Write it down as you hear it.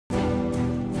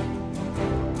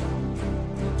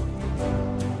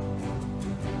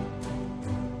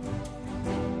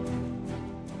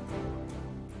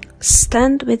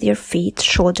Stand with your feet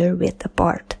shoulder width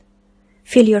apart.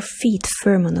 Feel your feet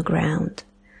firm on the ground.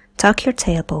 Tuck your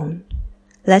tailbone.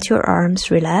 Let your arms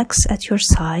relax at your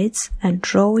sides and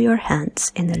draw your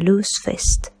hands in a loose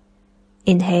fist.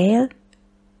 Inhale,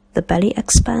 the belly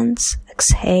expands.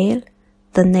 Exhale,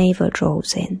 the navel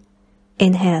draws in.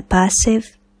 Inhale,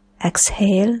 passive.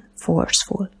 Exhale,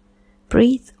 forceful.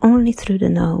 Breathe only through the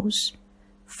nose.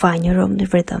 Find your own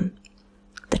rhythm.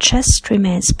 The chest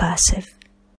remains passive.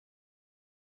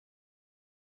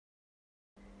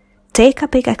 Take a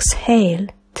big exhale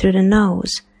through the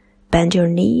nose. Bend your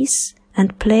knees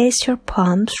and place your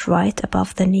palms right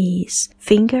above the knees,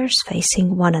 fingers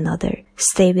facing one another.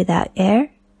 Stay without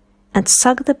air and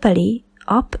suck the belly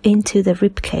up into the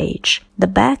rib cage. The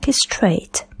back is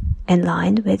straight, in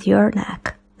line with your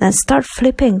neck. Then start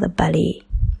flipping the belly.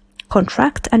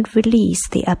 Contract and release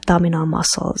the abdominal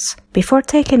muscles. Before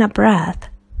taking a breath,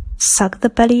 suck the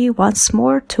belly once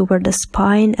more toward the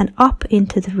spine and up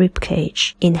into the rib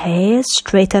cage. Inhale,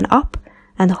 straighten up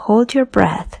and hold your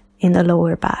breath in the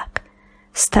lower back.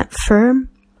 Stand firm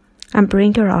and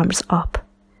bring your arms up,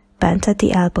 bent at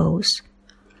the elbows.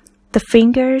 The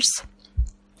fingers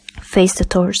face the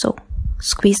torso.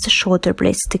 Squeeze the shoulder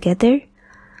blades together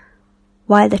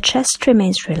while the chest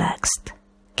remains relaxed.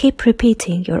 Keep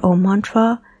repeating your own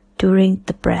mantra during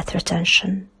the breath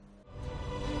retention.